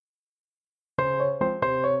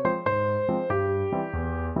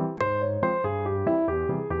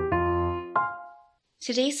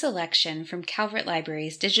Today's selection from Calvert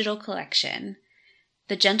Library's digital collection,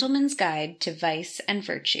 The Gentleman's Guide to Vice and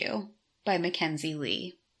Virtue, by Mackenzie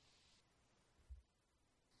Lee.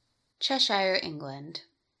 Cheshire, England.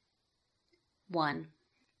 1.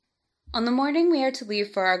 On the morning we are to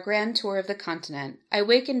leave for our grand tour of the continent, I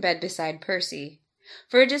wake in bed beside Percy.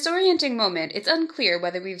 For a disorienting moment, it's unclear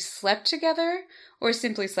whether we've slept together or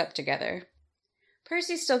simply slept together.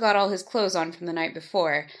 Percy's still got all his clothes on from the night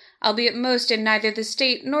before, albeit most in neither the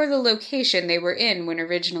state nor the location they were in when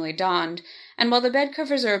originally donned, and while the bed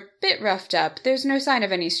covers are a bit roughed up, there's no sign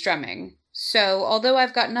of any strumming. So, although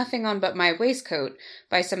I've got nothing on but my waistcoat,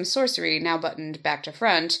 by some sorcery now buttoned back to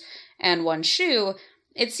front, and one shoe,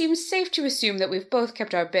 it seems safe to assume that we've both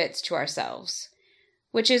kept our bits to ourselves.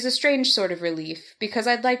 Which is a strange sort of relief, because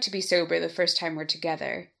I'd like to be sober the first time we're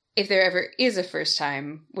together. If there ever is a first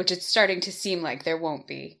time, which it's starting to seem like there won't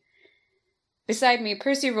be. Beside me,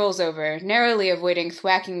 Percy rolls over, narrowly avoiding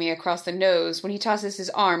thwacking me across the nose when he tosses his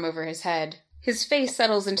arm over his head. His face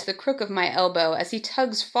settles into the crook of my elbow as he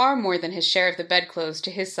tugs far more than his share of the bedclothes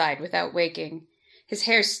to his side without waking. His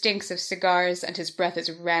hair stinks of cigars and his breath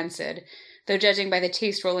is rancid, though judging by the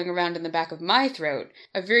taste rolling around in the back of my throat,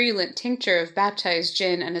 a virulent tincture of baptized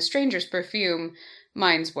gin and a stranger's perfume,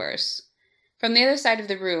 mine's worse. From the other side of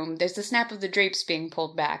the room, there's the snap of the drapes being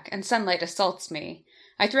pulled back, and sunlight assaults me.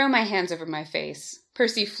 I throw my hands over my face.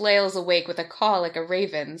 Percy flails awake with a caw like a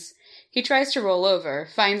raven's. He tries to roll over,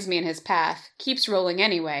 finds me in his path, keeps rolling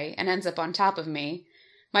anyway, and ends up on top of me.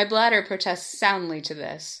 My bladder protests soundly to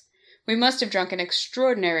this. We must have drunk an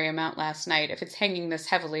extraordinary amount last night if it's hanging this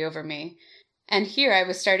heavily over me. And here I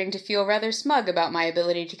was starting to feel rather smug about my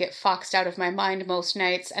ability to get foxed out of my mind most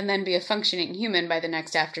nights and then be a functioning human by the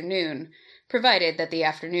next afternoon, provided that the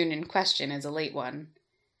afternoon in question is a late one.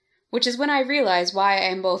 Which is when I realize why I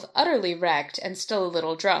am both utterly wrecked and still a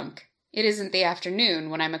little drunk. It isn't the afternoon,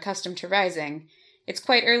 when I'm accustomed to rising. It's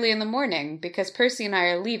quite early in the morning, because Percy and I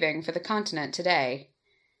are leaving for the continent today.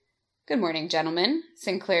 "Good morning, gentlemen,"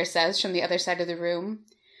 Sinclair says from the other side of the room.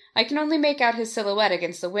 I can only make out his silhouette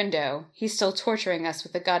against the window. He's still torturing us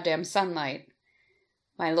with the goddamn sunlight.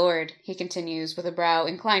 "My lord," he continues, with a brow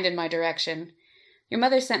inclined in my direction, "your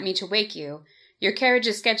mother sent me to wake you. Your carriage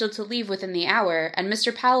is scheduled to leave within the hour, and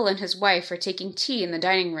Mr. Powell and his wife are taking tea in the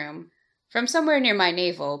dining room." From somewhere near my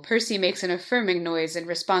navel, Percy makes an affirming noise in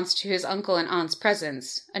response to his uncle and aunt's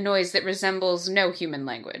presence, a noise that resembles no human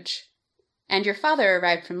language. "And your father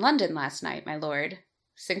arrived from London last night, my lord,"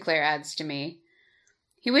 Sinclair adds to me.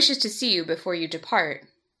 "He wishes to see you before you depart."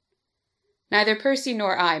 Neither Percy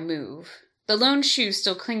nor I move. The lone shoe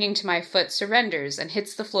still clinging to my foot surrenders and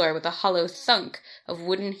hits the floor with a hollow thunk of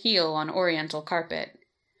wooden heel on oriental carpet.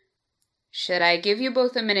 "Should I give you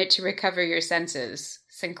both a minute to recover your senses?"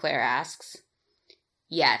 Sinclair asks.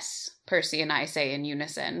 "Yes," Percy and I say in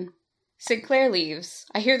unison. Sinclair leaves.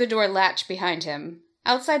 I hear the door latch behind him.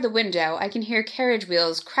 Outside the window, I can hear carriage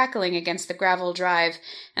wheels crackling against the gravel drive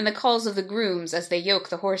and the calls of the grooms as they yoke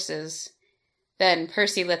the horses. Then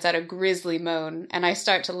Percy lets out a grisly moan, and I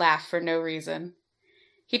start to laugh for no reason.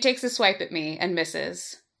 He takes a swipe at me and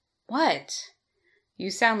misses. "What?" "You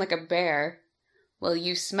sound like a bear." "Well,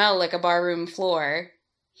 you smell like a barroom floor."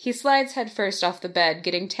 He slides headfirst off the bed,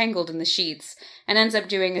 getting tangled in the sheets, and ends up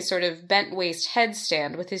doing a sort of bent-waist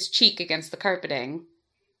headstand with his cheek against the carpeting.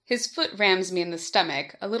 His foot rams me in the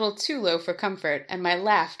stomach, a little too low for comfort, and my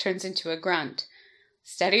laugh turns into a grunt.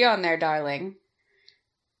 "Steady on there, darling."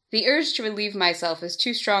 The urge to relieve myself is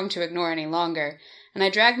too strong to ignore any longer, and I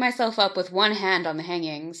drag myself up with one hand on the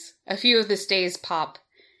hangings. A few of the stays pop.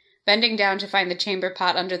 Bending down to find the chamber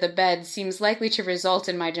pot under the bed seems likely to result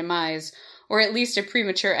in my demise, or at least a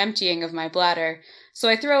premature emptying of my bladder, so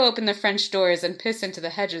I throw open the French doors and piss into the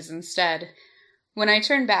hedges instead. When I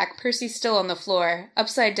turn back, Percy's still on the floor,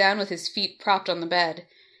 upside down with his feet propped on the bed.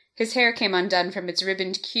 His hair came undone from its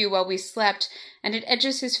ribboned queue while we slept, and it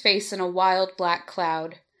edges his face in a wild black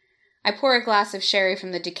cloud. I pour a glass of sherry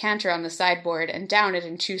from the decanter on the sideboard and down it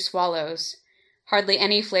in 2 swallows. Hardly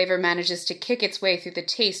any flavor manages to kick its way through the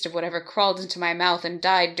taste of whatever crawled into my mouth and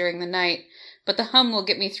died during the night, but the hum will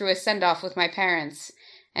get me through a send-off with my parents,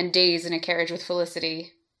 and days in a carriage with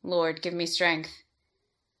Felicity. Lord, give me strength.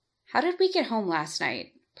 "How did we get home last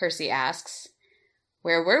night?" Percy asks.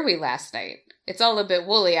 "Where were we last night? It's all a bit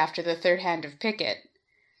woolly after the third hand of piquet."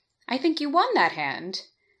 "I think you won that hand."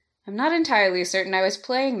 "I'm not entirely certain I was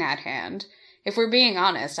playing that hand. If we're being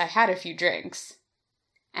honest, I had a few drinks."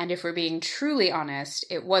 "And if we're being truly honest,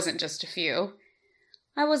 it wasn't just a few."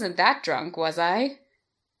 "I wasn't that drunk, was I?"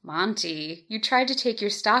 "Monty, you tried to take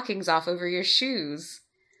your stockings off over your shoes."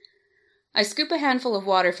 I scoop a handful of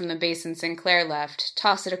water from the basin Sinclair left,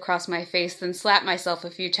 toss it across my face, then slap myself a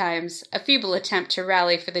few times, a feeble attempt to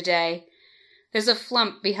rally for the day. There's a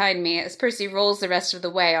flump behind me as Percy rolls the rest of the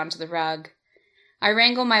way onto the rug. I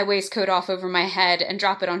wrangle my waistcoat off over my head and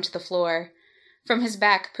drop it onto the floor. From his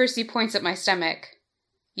back, Percy points at my stomach.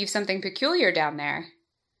 You've something peculiar down there.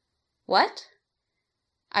 What?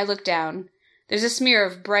 I look down. There's a smear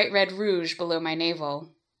of bright red rouge below my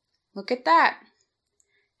navel. Look at that.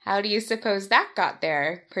 How do you suppose that got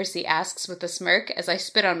there? Percy asks with a smirk as I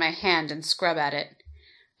spit on my hand and scrub at it.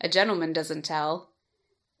 A gentleman doesn't tell.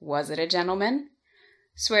 Was it a gentleman?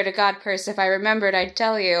 Swear to God, Perce, if I remembered, I'd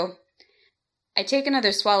tell you. I take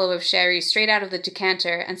another swallow of sherry straight out of the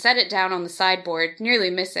decanter and set it down on the sideboard, nearly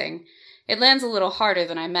missing. It lands a little harder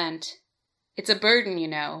than I meant. It's a burden, you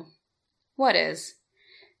know. What is?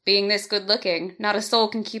 Being this good-looking, not a soul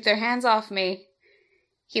can keep their hands off me.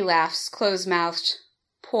 He laughs, close-mouthed.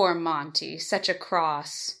 Poor Monty, such a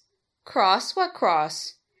cross. Cross? What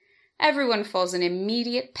cross? Everyone falls in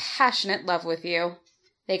immediate, passionate love with you.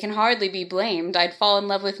 They can hardly be blamed. I'd fall in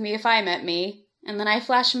love with me if I met me. And then I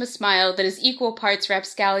flash him a smile that is equal parts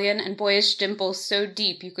rapscallion and boyish dimples so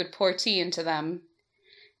deep you could pour tea into them.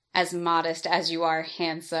 As modest as you are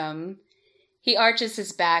handsome. He arches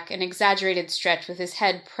his back, an exaggerated stretch with his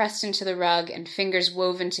head pressed into the rug and fingers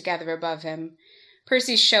woven together above him.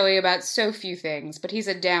 Percy's showy about so few things, but he's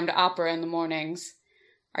a damned opera in the mornings.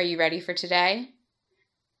 Are you ready for today?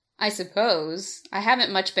 I suppose. I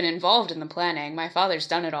haven't much been involved in the planning. My father's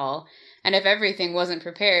done it all, and if everything wasn't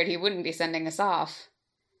prepared, he wouldn't be sending us off.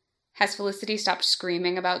 Has Felicity stopped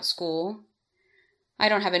screaming about school? I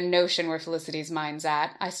don't have a notion where Felicity's mind's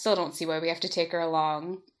at. I still don't see why we have to take her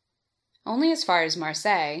along. Only as far as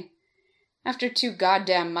Marseille. After 2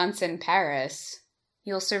 goddamn months in Paris.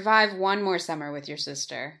 You'll survive 1 more summer with your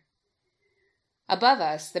sister. Above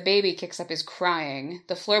us, the baby kicks up his crying.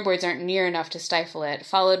 The floorboards aren't near enough to stifle it,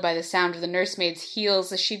 followed by the sound of the nursemaid's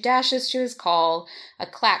heels as she dashes to his call, a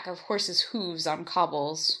clack of horses' hooves on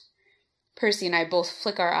cobbles. Percy and I both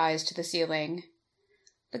flick our eyes to the ceiling.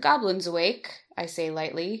 The goblin's awake, I say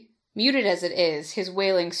lightly. Muted as it is, his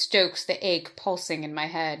wailing stokes the ache pulsing in my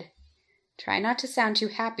head. Try not to sound too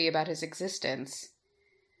happy about his existence.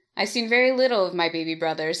 I've seen very little of my baby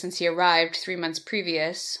brother since he arrived 3 months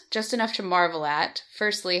previous, just enough to marvel at,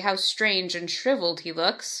 firstly, how strange and shriveled he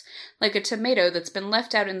looks, like a tomato that's been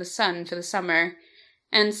left out in the sun for the summer,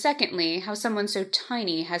 and secondly, how someone so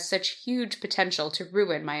tiny has such huge potential to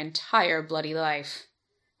ruin my entire bloody life.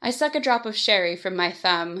 I suck a drop of sherry from my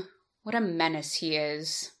thumb. What a menace he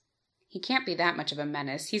is. He can't be that much of a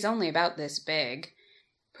menace. He's only about this big.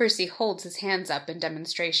 Percy holds his hands up in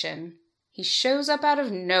demonstration. He shows up out of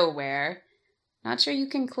nowhere. Not sure you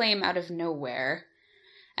can claim out of nowhere.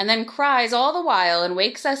 And then cries all the while and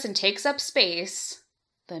wakes us and takes up space.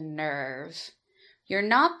 The nerve. You're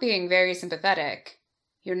not being very sympathetic.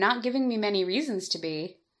 You're not giving me many reasons to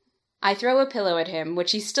be. I throw a pillow at him,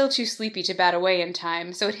 which he's still too sleepy to bat away in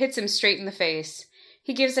time, so it hits him straight in the face.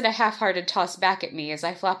 He gives it a half-hearted toss back at me as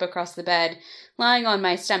I flop across the bed, lying on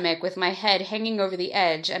my stomach with my head hanging over the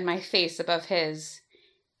edge and my face above his.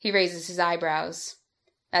 He raises his eyebrows.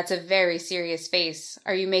 That's a very serious face.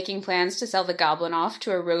 Are you making plans to sell the goblin off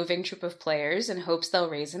to a roving troupe of players in hopes they'll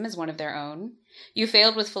raise him as one of their own? You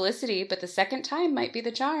failed with Felicity, but the second time might be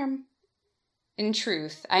the charm. In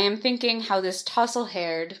truth, I am thinking how this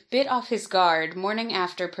tousle-haired, bit off his guard, morning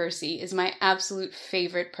after Percy is my absolute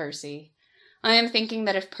favorite Percy. I am thinking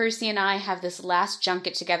that if Percy and I have this last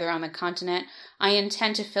junket together on the continent, I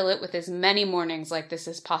intend to fill it with as many mornings like this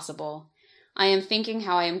as possible. I am thinking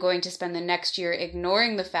how I am going to spend the next year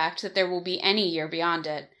ignoring the fact that there will be any year beyond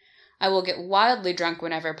it. I will get wildly drunk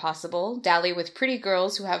whenever possible, dally with pretty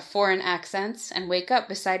girls who have foreign accents, and wake up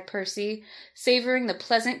beside Percy, savoring the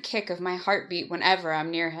pleasant kick of my heartbeat whenever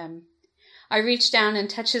I'm near him. I reach down and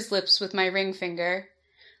touch his lips with my ring finger.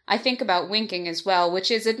 I think about winking as well,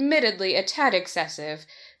 which is admittedly a tad excessive,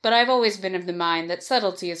 but I've always been of the mind that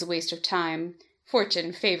subtlety is a waste of time.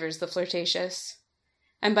 Fortune favors the flirtatious.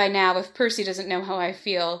 And by now, if Percy doesn't know how I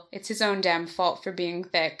feel, it's his own damn fault for being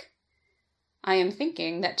thick. I am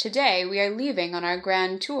thinking that today we are leaving on our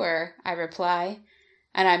grand tour, I reply,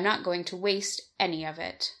 and I'm not going to waste any of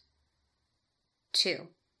it. 2.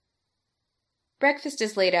 Breakfast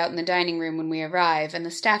is laid out in the dining room when we arrive, and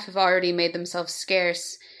the staff have already made themselves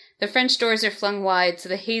scarce. The French doors are flung wide, so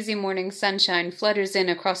the hazy morning sunshine flutters in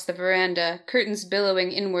across the veranda, curtains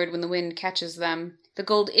billowing inward when the wind catches them. The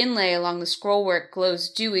gold inlay along the scrollwork glows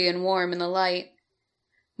dewy and warm in the light.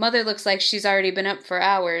 Mother looks like she's already been up for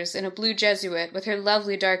hours, in a blue Jesuit, with her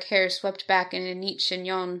lovely dark hair swept back in a neat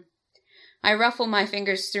chignon. I ruffle my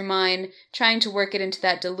fingers through mine, trying to work it into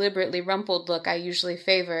that deliberately rumpled look I usually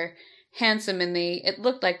favor, handsome in the "it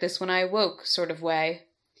looked like this when I awoke" sort of way.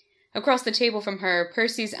 Across the table from her,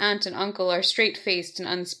 Percy's aunt and uncle are straight-faced and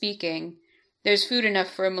unspeaking. There's food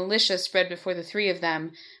enough for a militia spread before the three of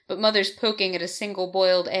them, but Mother's poking at a single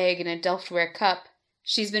boiled egg in a Delftware cup.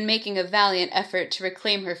 She's been making a valiant effort to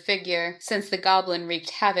reclaim her figure since the goblin wreaked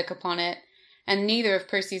havoc upon it, and neither of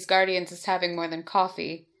Percy's guardians is having more than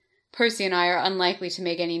coffee. Percy and I are unlikely to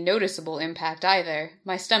make any noticeable impact either.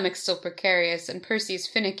 My stomach's still precarious, and Percy's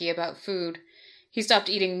finicky about food. He stopped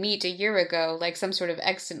eating meat a year ago, like some sort of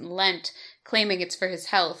extant Lent, claiming it's for his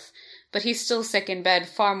health, but he's still sick in bed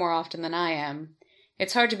far more often than I am.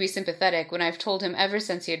 It's hard to be sympathetic when I've told him ever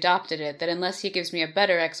since he adopted it that unless he gives me a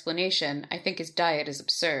better explanation, I think his diet is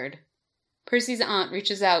absurd. Percy's aunt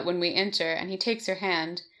reaches out when we enter, and he takes her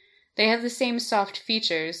hand. They have the same soft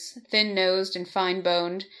features, thin-nosed and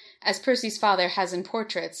fine-boned, as Percy's father has in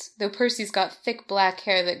portraits, though Percy's got thick black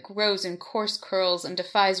hair that grows in coarse curls and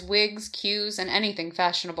defies wigs, queues, and anything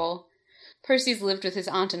fashionable. Percy's lived with his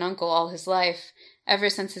aunt and uncle all his life, ever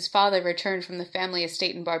since his father returned from the family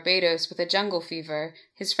estate in Barbados with a jungle fever,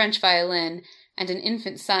 his French violin, and an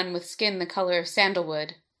infant son with skin the color of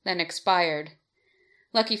sandalwood, then expired.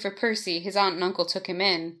 Lucky for Percy, his aunt and uncle took him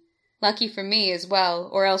in. Lucky for me as well,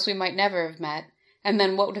 or else we might never have met, and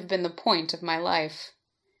then what would have been the point of my life?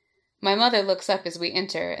 My mother looks up as we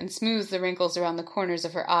enter and smooths the wrinkles around the corners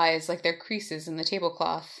of her eyes like they're creases in the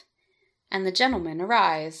tablecloth. And the gentlemen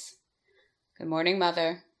arise. Good morning,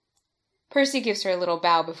 Mother. Percy gives her a little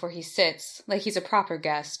bow before he sits, like he's a proper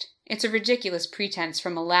guest. It's a ridiculous pretense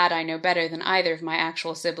from a lad I know better than either of my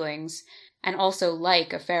actual siblings, and also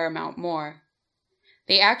like a fair amount more.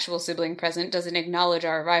 The actual sibling present doesn't acknowledge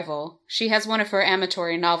our arrival. She has one of her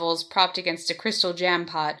amatory novels propped against a crystal jam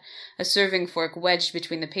pot, a serving fork wedged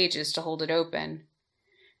between the pages to hold it open.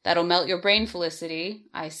 That'll melt your brain, Felicity,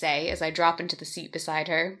 I say as I drop into the seat beside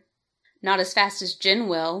her. Not as fast as gin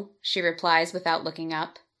will, she replies without looking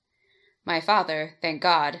up. My father, thank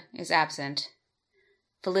God, is absent.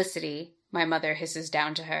 Felicity, my mother hisses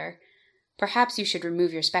down to her, perhaps you should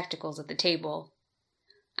remove your spectacles at the table.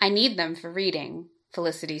 I need them for reading,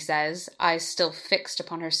 Felicity says, eyes still fixed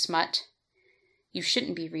upon her smut. You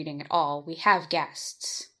shouldn't be reading at all. We have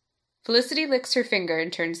guests. Felicity licks her finger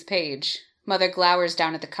and turns the page. Mother glowers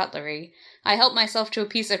down at the cutlery. I help myself to a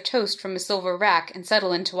piece of toast from a silver rack and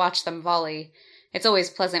settle in to watch them volley. It's always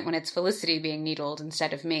pleasant when it's Felicity being needled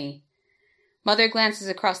instead of me. Mother glances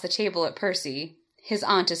across the table at Percy. His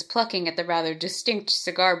aunt is plucking at the rather distinct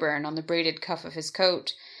cigar burn on the braided cuff of his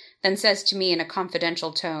coat, then says to me in a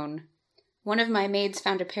confidential tone, One of my maids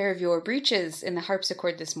found a pair of your breeches in the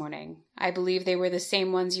harpsichord this morning. I believe they were the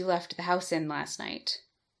same ones you left the house in last night.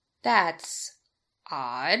 That's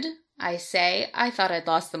odd, I say. I thought I'd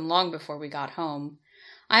lost them long before we got home.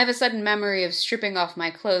 I have a sudden memory of stripping off my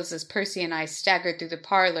clothes as Percy and I staggered through the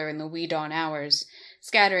parlor in the wee dawn hours,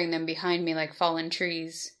 scattering them behind me like fallen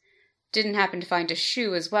trees. Didn't happen to find a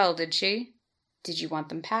shoe as well, did she? Did you want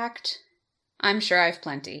them packed? I'm sure I've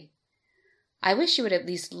plenty. I wish you had at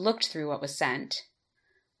least looked through what was sent.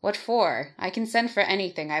 What for? I can send for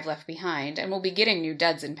anything I've left behind, and we'll be getting new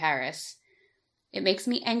duds in Paris. It makes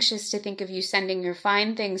me anxious to think of you sending your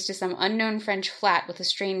fine things to some unknown French flat with a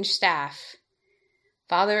strange staff.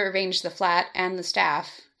 Father arranged the flat and the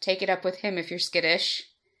staff. Take it up with him if you're skittish.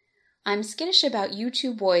 I'm skittish about you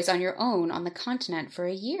two boys on your own on the continent for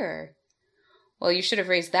a year. Well, you should have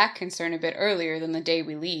raised that concern a bit earlier than the day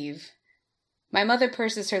we leave. My mother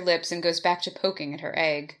purses her lips and goes back to poking at her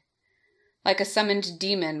egg. Like a summoned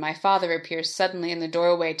demon, my father appears suddenly in the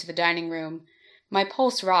doorway to the dining room. My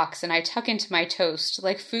pulse rocks, and I tuck into my toast,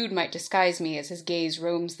 like food might disguise me as his gaze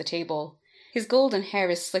roams the table. His golden hair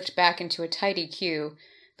is slicked back into a tidy queue,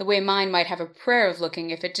 the way mine might have a prayer of looking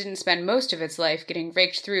if it didn't spend most of its life getting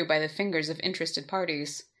raked through by the fingers of interested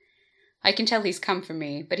parties. I can tell he's come for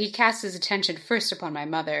me, but he casts his attention first upon my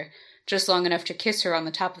mother, just long enough to kiss her on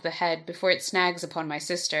the top of the head before it snags upon my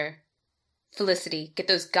sister. Felicity, get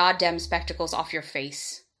those goddamn spectacles off your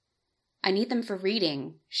face. I need them for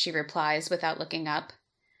reading, she replies without looking up.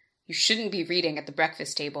 You shouldn't be reading at the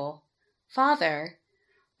breakfast table. Father.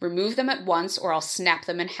 Remove them at once or I'll snap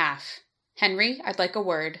them in half. Henry, I'd like a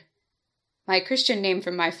word. My Christian name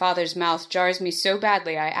from my father's mouth jars me so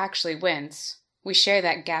badly I actually wince. We share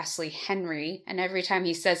that ghastly Henry, and every time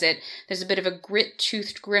he says it, there's a bit of a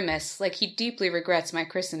grit-toothed grimace, like he deeply regrets my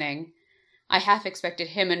christening. I half expected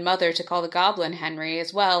him and Mother to call the goblin Henry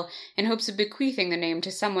as well, in hopes of bequeathing the name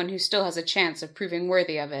to someone who still has a chance of proving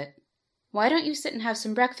worthy of it. Why don't you sit and have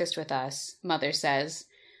some breakfast with us? Mother says.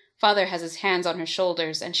 Father has his hands on her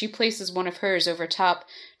shoulders, and she places one of hers over top,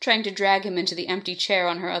 trying to drag him into the empty chair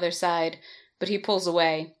on her other side, but he pulls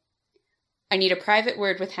away. I need a private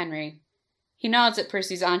word with Henry. He nods at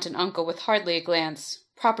Percy's aunt and uncle with hardly a glance.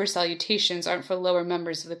 Proper salutations aren't for lower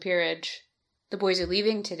members of the peerage. The boys are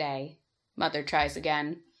leaving today. Mother tries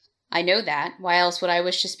again. I know that. Why else would I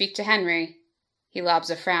wish to speak to Henry? He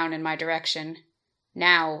lobs a frown in my direction.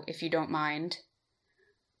 Now, if you don't mind.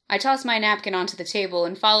 I toss my napkin onto the table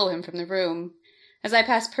and follow him from the room. As I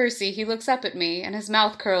pass Percy, he looks up at me, and his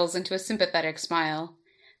mouth curls into a sympathetic smile.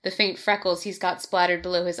 The faint freckles he's got splattered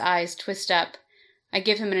below his eyes twist up. I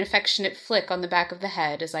give him an affectionate flick on the back of the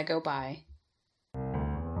head as I go by.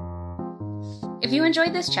 If you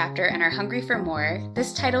enjoyed this chapter and are hungry for more,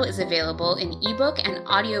 this title is available in ebook and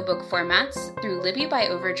audiobook formats through Libby by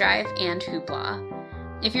Overdrive and Hoopla.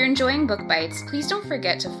 If you're enjoying Book Bites, please don't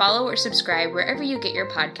forget to follow or subscribe wherever you get your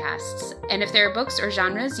podcasts. And if there are books or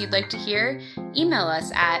genres you'd like to hear, email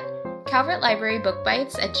us at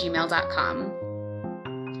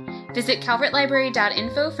calvertlibrarybookbites@gmail.com. Visit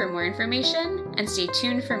calvertlibrary.info for more information, and stay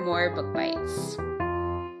tuned for more Book Bites.